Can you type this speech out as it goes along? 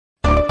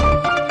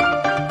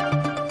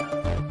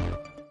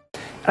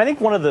I think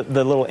one of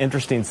the little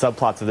interesting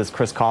subplots of this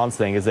Chris Collins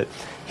thing is that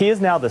he is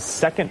now the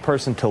second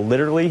person to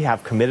literally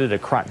have committed a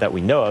crime that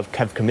we know of,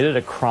 have committed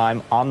a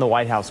crime on the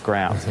White House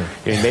grounds.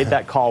 He made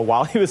that call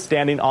while he was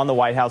standing on the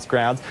White House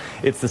grounds.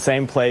 It's the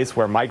same place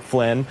where Mike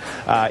Flynn,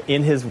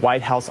 in his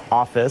White House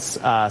office,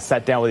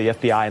 sat down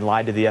with the FBI and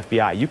lied to the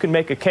FBI. You can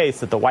make a case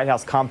that the White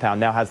House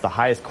compound now has the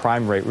highest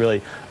crime rate,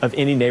 really, of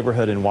any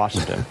neighborhood in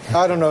Washington.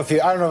 I don't know if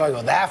I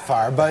go that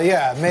far, but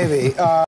yeah, maybe.